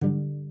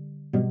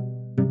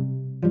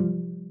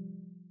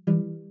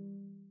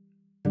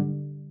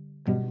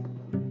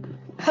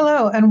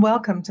Hello, and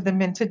welcome to the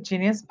Minted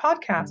Genius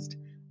podcast.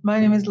 My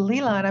name is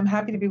Leela, and I'm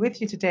happy to be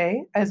with you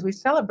today as we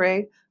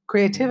celebrate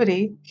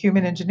creativity,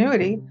 human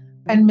ingenuity,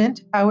 and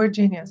mint our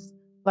genius,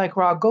 like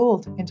raw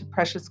gold into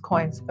precious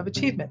coins of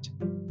achievement.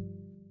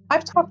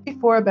 I've talked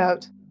before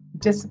about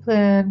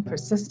discipline,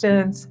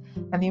 persistence,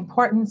 and the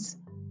importance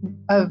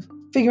of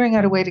figuring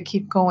out a way to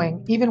keep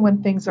going, even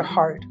when things are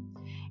hard.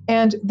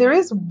 And there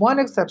is one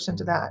exception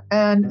to that,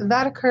 and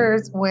that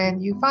occurs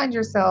when you find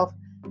yourself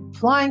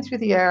flying through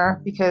the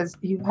air because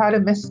you've had a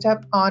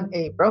misstep on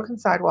a broken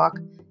sidewalk,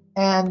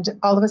 and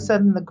all of a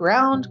sudden the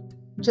ground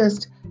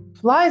just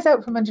flies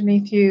out from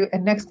underneath you,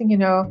 and next thing you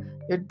know,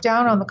 you're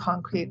down on the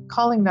concrete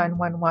calling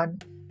 911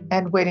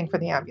 and waiting for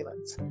the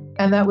ambulance.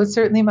 And that was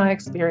certainly my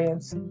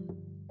experience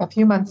a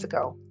few months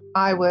ago.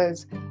 I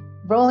was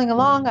rolling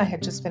along. I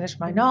had just finished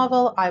my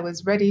novel. I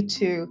was ready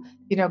to,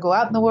 go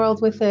out in the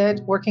world with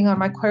it, working on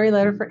my query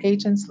letter for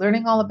agents,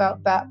 learning all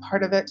about that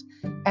part of it.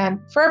 And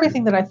for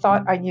everything that I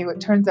thought I knew, it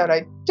turns out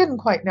I didn't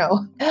quite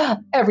know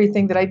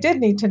everything that I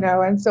did need to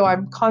know. And so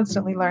I'm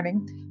constantly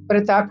learning. But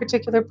at that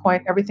particular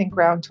point, everything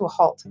ground to a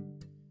halt.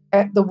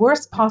 At the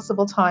worst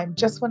possible time,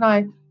 just when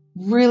I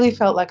really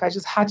felt like I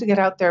just had to get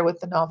out there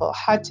with the novel,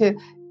 had to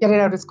get it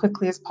out as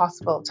quickly as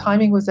possible.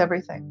 Timing was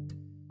everything.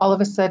 All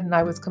of a sudden,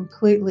 I was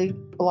completely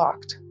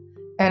blocked.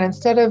 And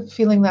instead of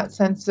feeling that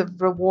sense of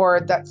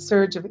reward, that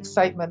surge of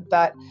excitement,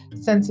 that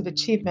sense of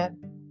achievement,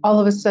 all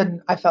of a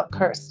sudden I felt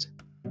cursed.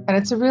 And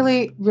it's a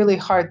really, really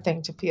hard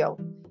thing to feel.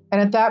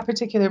 And at that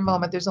particular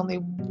moment, there's only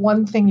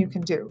one thing you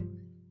can do.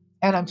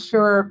 And I'm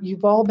sure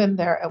you've all been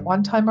there at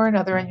one time or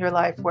another in your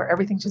life where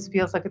everything just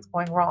feels like it's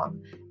going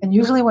wrong. And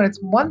usually when it's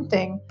one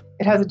thing,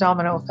 it has a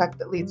domino effect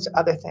that leads to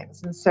other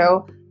things. And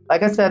so,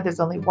 like I said,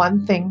 there's only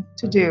one thing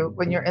to do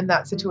when you're in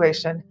that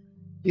situation.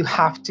 You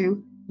have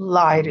to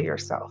lie to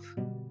yourself.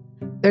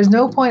 There's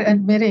no point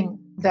admitting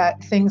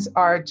that things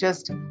are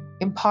just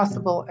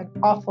impossible and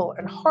awful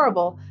and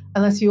horrible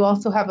unless you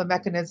also have a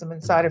mechanism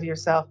inside of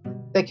yourself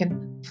that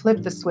can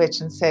flip the switch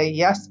and say,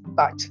 yes,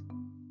 but.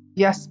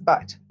 Yes,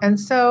 but. And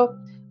so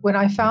when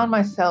I found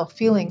myself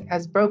feeling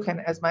as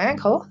broken as my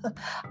ankle,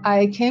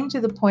 I came to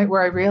the point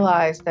where I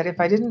realized that if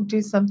I didn't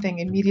do something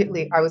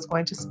immediately, I was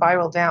going to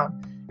spiral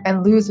down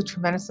and lose a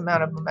tremendous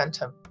amount of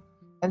momentum.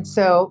 And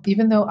so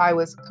even though I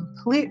was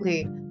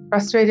completely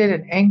frustrated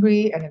and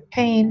angry and in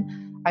pain,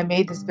 I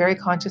made this very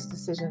conscious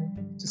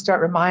decision to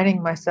start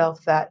reminding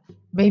myself that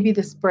maybe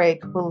this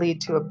break will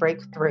lead to a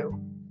breakthrough.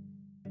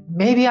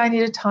 Maybe I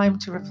needed time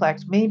to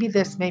reflect. Maybe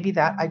this, maybe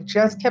that. I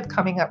just kept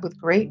coming up with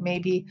great,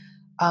 maybe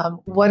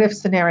what if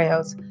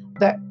scenarios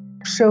that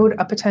showed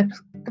a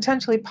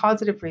potentially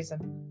positive reason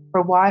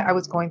for why I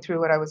was going through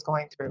what I was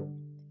going through.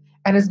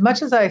 And as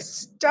much as I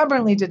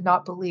stubbornly did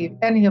not believe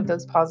any of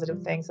those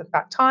positive things at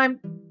that time,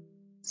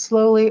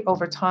 slowly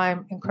over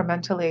time,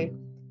 incrementally,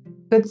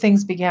 good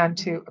things began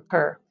to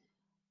occur.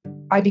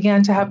 I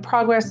began to have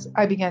progress.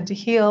 I began to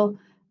heal.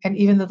 And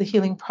even though the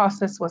healing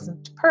process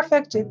wasn't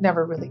perfect, it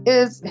never really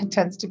is. It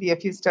tends to be a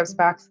few steps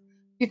back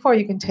before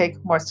you can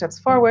take more steps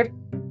forward.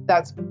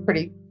 That's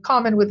pretty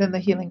common within the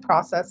healing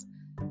process.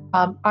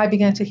 I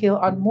began to heal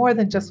on more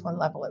than just one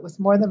level. It was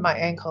more than my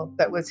ankle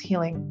that was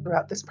healing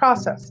throughout this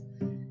process.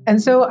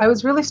 And so I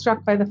was really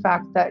struck by the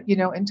fact that,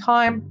 in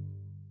time,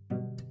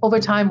 over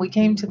time, we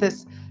came to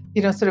this,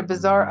 sort of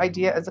bizarre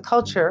idea as a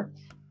culture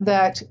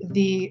that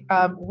the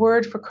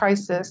word for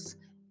crisis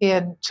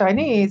in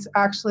Chinese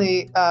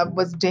actually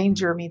was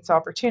danger meets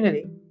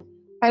opportunity.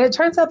 And it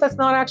turns out that's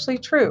not actually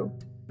true.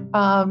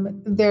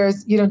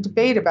 There's,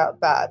 debate about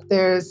that.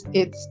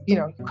 It's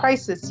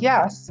crisis,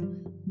 yes,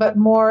 but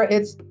more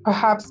it's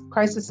perhaps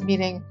crisis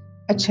meaning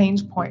a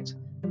change point,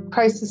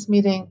 crisis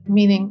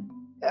meaning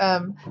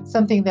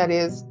something that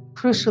is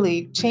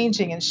crucially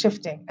changing and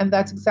shifting. And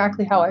that's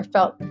exactly how I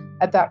felt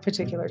at that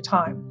particular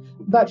time.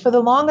 But for the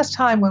longest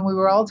time, when we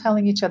were all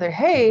telling each other,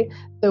 hey,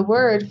 the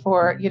word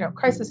for,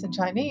 crisis in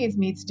Chinese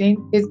means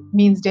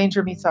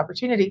danger meets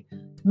opportunity,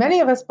 many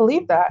of us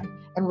believed that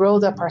and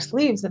rolled up our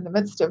sleeves in the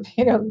midst of,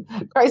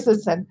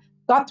 crisis and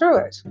got through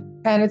it.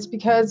 And it's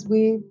because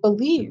we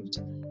believed,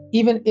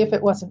 even if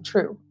it wasn't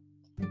true.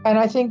 And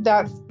I think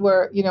that's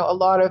where, a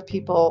lot of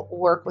people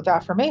work with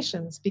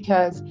affirmations,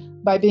 because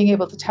by being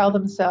able to tell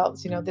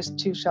themselves, this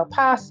too shall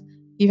pass,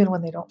 even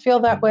when they don't feel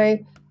that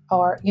way,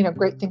 or,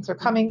 great things are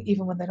coming,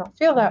 even when they don't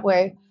feel that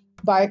way,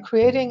 by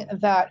creating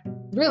that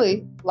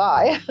really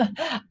lie,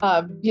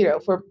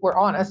 if we're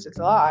honest, it's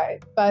a lie,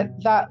 but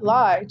that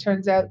lie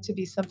turns out to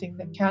be something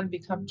that can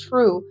become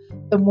true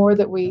the more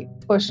that we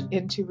push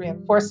into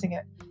reinforcing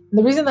it. And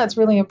the reason that's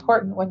really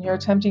important when you're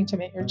attempting to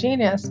meet your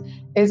genius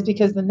is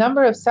because the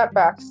number of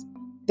setbacks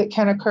that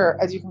can occur,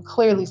 as you can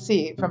clearly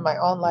see from my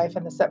own life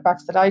and the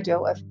setbacks that I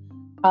deal with,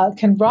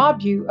 can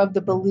rob you of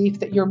the belief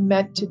that you're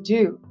meant to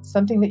do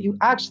something that you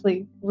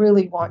actually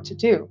really want to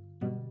do.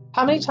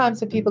 How many times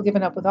have people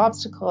given up with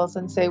obstacles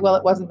and say, well,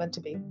 it wasn't meant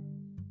to be?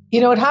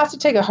 It has to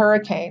take a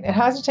hurricane. It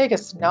has to take a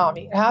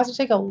tsunami. It has to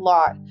take a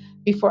lot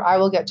before I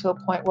will get to a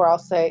point where I'll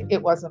say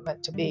it wasn't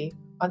meant to be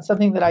on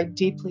something that I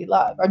deeply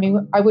love. I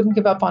mean, I wouldn't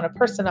give up on a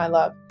person I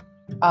love,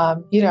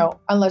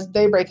 unless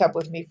they break up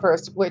with me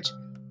first, which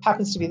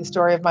happens to be the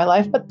story of my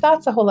life, but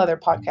that's a whole other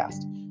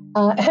podcast.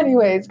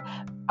 Anyways,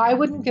 I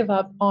wouldn't give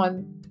up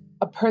on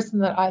a person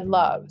that I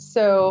love.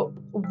 So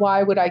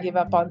why would I give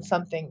up on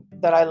something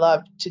that I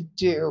love to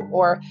do,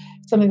 or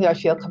something that I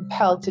feel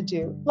compelled to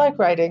do, like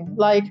writing,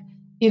 like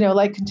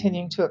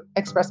continuing to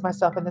express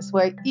myself in this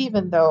way,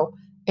 even though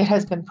it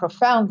has been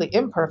profoundly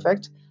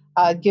imperfect,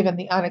 given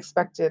the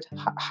unexpected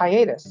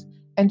hiatus.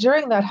 And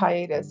during that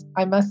hiatus,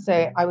 I must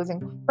say, I was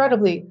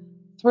incredibly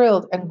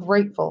thrilled and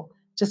grateful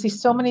to see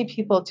so many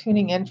people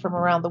tuning in from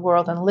around the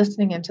world and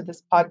listening into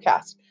this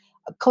podcast,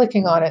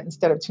 clicking on it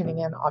instead of tuning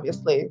in.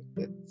 Obviously,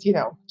 it's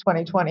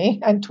 2020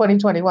 and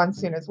 2021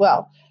 soon as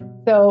well.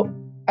 So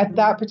at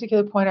that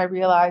particular point, I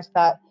realized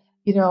that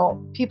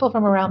people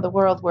from around the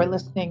world were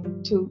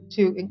listening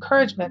to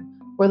encouragement,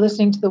 were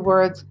listening to the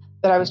words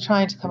that I was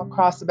trying to come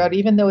across about.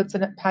 Even though it's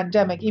a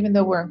pandemic, even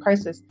though we're in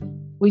crisis,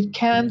 we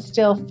can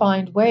still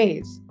find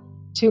ways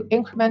to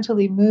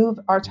incrementally move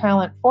our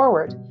talent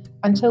forward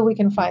until we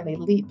can finally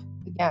leap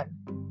again.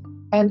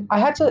 And I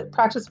had to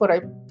practice what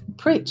I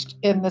preached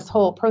in this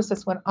whole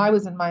process when I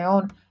was in my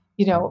own,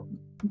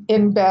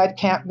 in bed,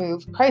 can't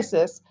move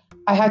crisis.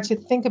 I had to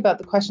think about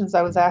the questions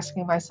I was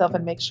asking myself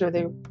and make sure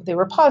they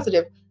were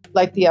positive,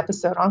 like the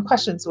episode on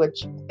questions,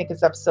 which I think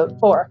is episode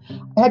 4.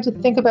 I had to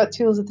think about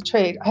tools of the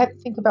trade. I had to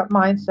think about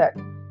mindset.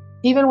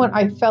 Even when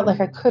I felt like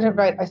I couldn't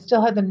write, I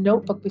still had the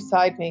notebook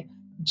beside me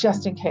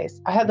just in case.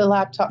 I had the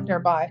laptop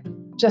nearby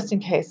just in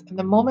case. And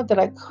the moment that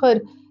I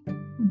could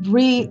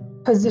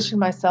reposition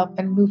myself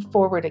and move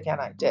forward again,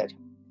 I did.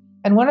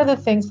 And one of the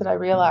things that I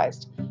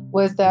realized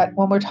was that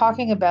when we're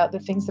talking about the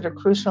things that are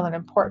crucial and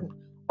important,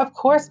 of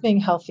course, being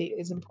healthy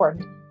is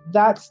important.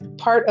 That's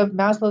part of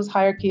Maslow's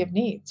hierarchy of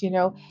needs.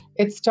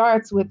 It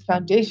starts with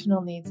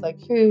foundational needs like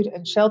food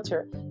and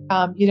shelter,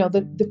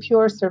 the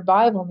pure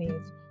survival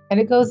needs. And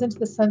it goes into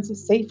the sense of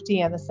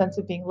safety and the sense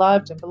of being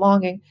loved and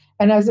belonging.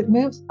 And as it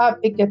moves up,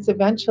 it gets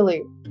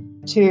eventually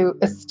to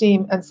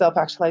esteem and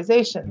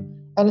self-actualization.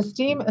 And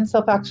esteem and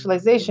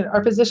self-actualization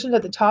are positioned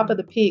at the top of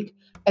the peak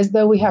as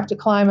though we have to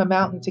climb a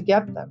mountain to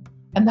get them.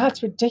 And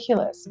that's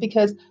ridiculous,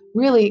 because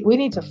really we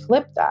need to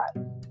flip that.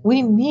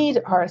 We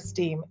need our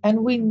esteem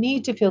and we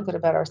need to feel good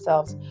about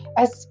ourselves,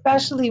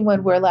 especially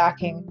when we're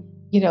lacking,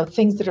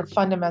 things that are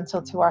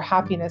fundamental to our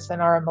happiness and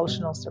our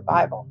emotional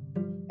survival.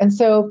 And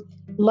so,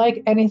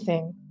 like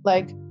anything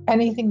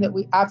that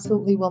we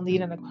absolutely will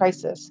need in a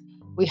crisis,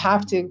 we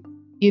have to,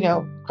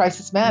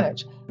 crisis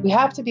manage. We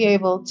have to be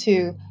able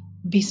to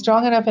be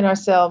strong enough in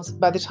ourselves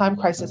by the time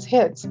crisis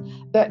hits,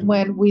 that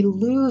when we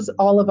lose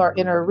all of our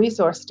inner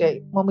resource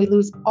state, when we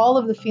lose all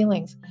of the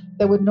feelings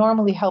that would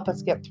normally help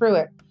us get through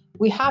it,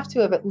 we have to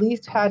have at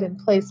least had in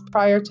place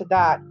prior to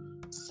that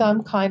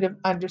some kind of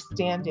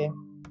understanding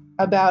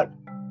about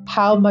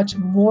how much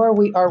more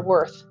we are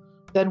worth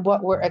than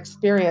what we're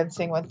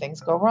experiencing when things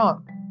go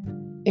wrong.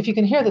 If you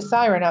can hear the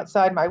siren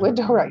outside my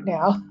window right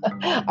now,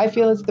 I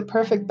feel it's the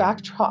perfect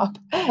backdrop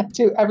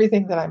to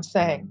everything that I'm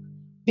saying.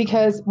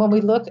 Because when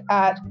we look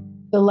at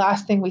the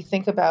last thing we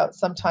think about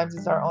sometimes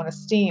is our own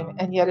esteem,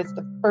 and yet it's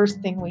the first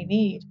thing we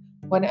need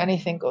when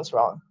anything goes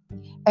wrong.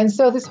 And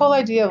so this whole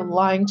idea of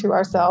lying to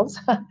ourselves,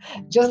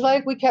 just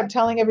like we kept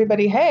telling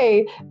everybody,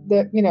 hey,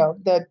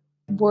 the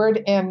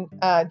word in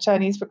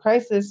Chinese for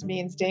crisis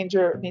means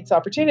danger meets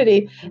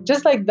opportunity,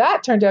 just like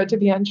that turned out to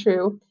be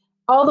untrue,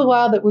 all the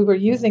while that we were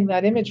using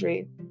that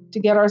imagery to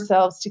get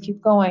ourselves to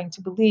keep going,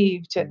 to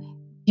believe, to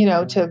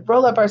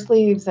roll up our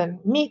sleeves and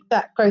meet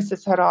that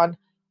crisis head on.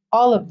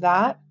 All of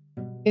that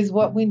is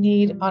what we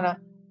need on a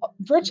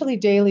virtually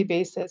daily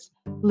basis,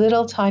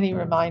 little tiny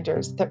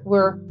reminders that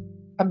we're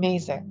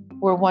amazing,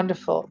 we're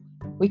wonderful,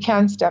 we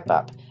can step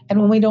up. And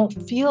when we don't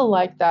feel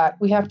like that,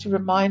 we have to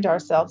remind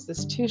ourselves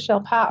this too shall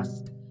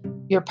pass.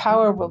 Your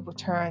power will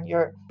return,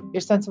 your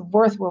sense of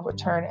worth will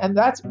return. And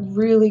that's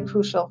really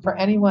crucial for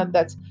anyone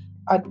that's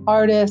an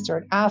artist or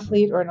an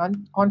athlete or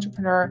an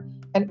entrepreneur.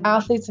 And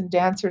athletes and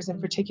dancers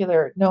in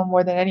particular know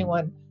more than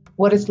anyone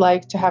what it's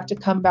like to have to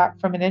come back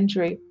from an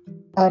injury.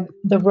 And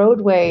the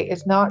roadway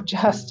is not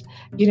just,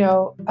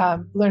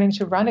 learning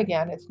to run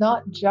again. It's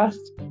not just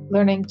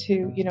learning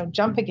to,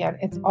 jump again.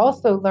 It's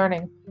also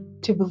learning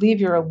to believe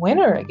you're a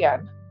winner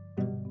again,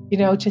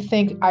 to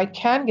think I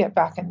can get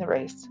back in the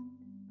race.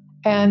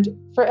 And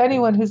for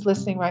anyone who's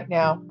listening right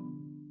now,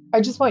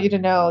 I just want you to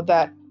know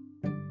that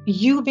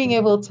you being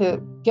able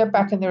to get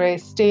back in the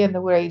race, stay in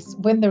the race,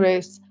 win the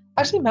race,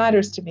 actually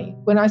matters to me.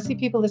 When I see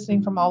people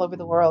listening from all over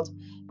the world,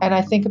 and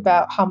I think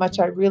about how much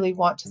I really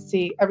want to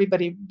see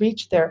everybody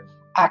reach their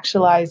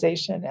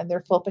actualization and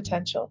their full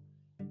potential.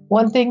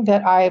 One thing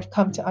that I've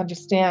come to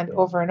understand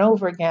over and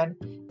over again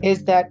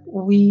is that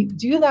we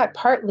do that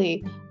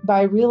partly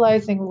by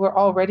realizing we're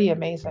already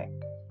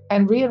amazing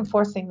and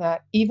reinforcing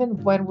that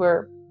even when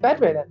we're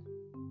bedridden,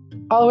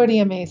 already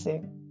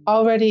amazing,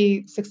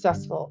 already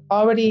successful,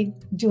 already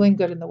doing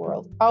good in the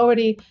world,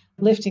 already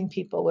lifting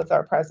people with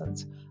our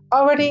presence,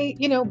 already,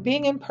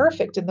 being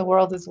imperfect in the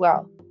world as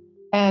well.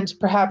 And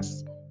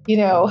perhaps,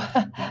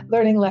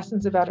 learning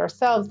lessons about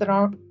ourselves that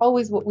aren't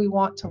always what we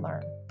want to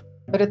learn.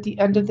 But at the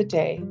end of the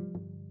day,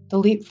 the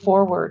leap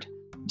forward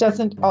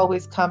doesn't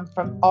always come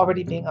from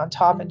already being on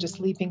top and just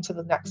leaping to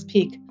the next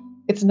peak.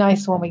 It's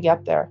nice when we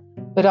get there,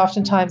 but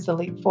oftentimes the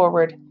leap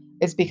forward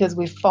is because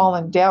we've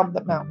fallen down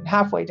the mountain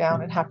halfway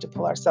down and have to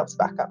pull ourselves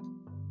back up.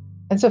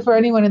 And so for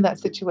anyone in that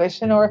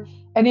situation, or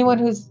anyone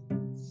who's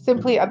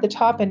simply at the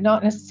top and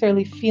not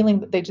necessarily feeling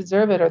that they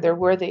deserve it or they're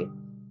worthy,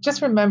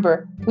 just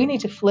remember, we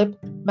need to flip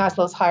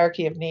Maslow's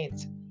hierarchy of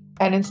needs.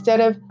 And instead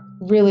of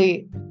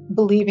really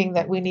believing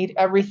that we need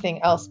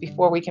everything else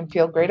before we can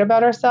feel great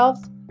about ourselves,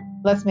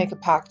 let's make a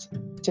pact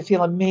to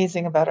feel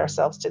amazing about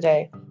ourselves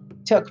today,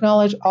 to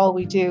acknowledge all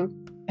we do,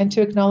 and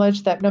to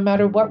acknowledge that no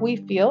matter what we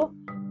feel,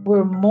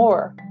 we're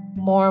more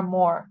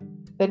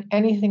than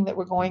anything that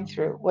we're going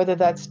through, whether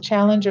that's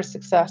challenge or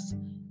success.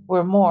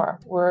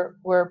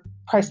 We're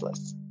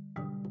priceless.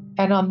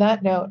 And on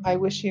that note, I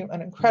wish you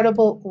an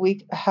incredible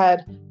week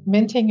ahead,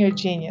 minting your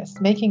genius,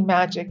 making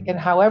magic in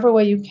however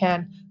way you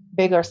can,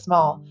 big or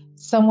small.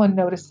 Someone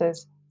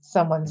notices,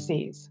 someone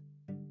sees.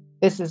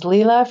 This is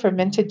Leela for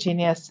Minted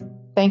Genius.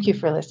 Thank you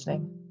for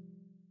listening.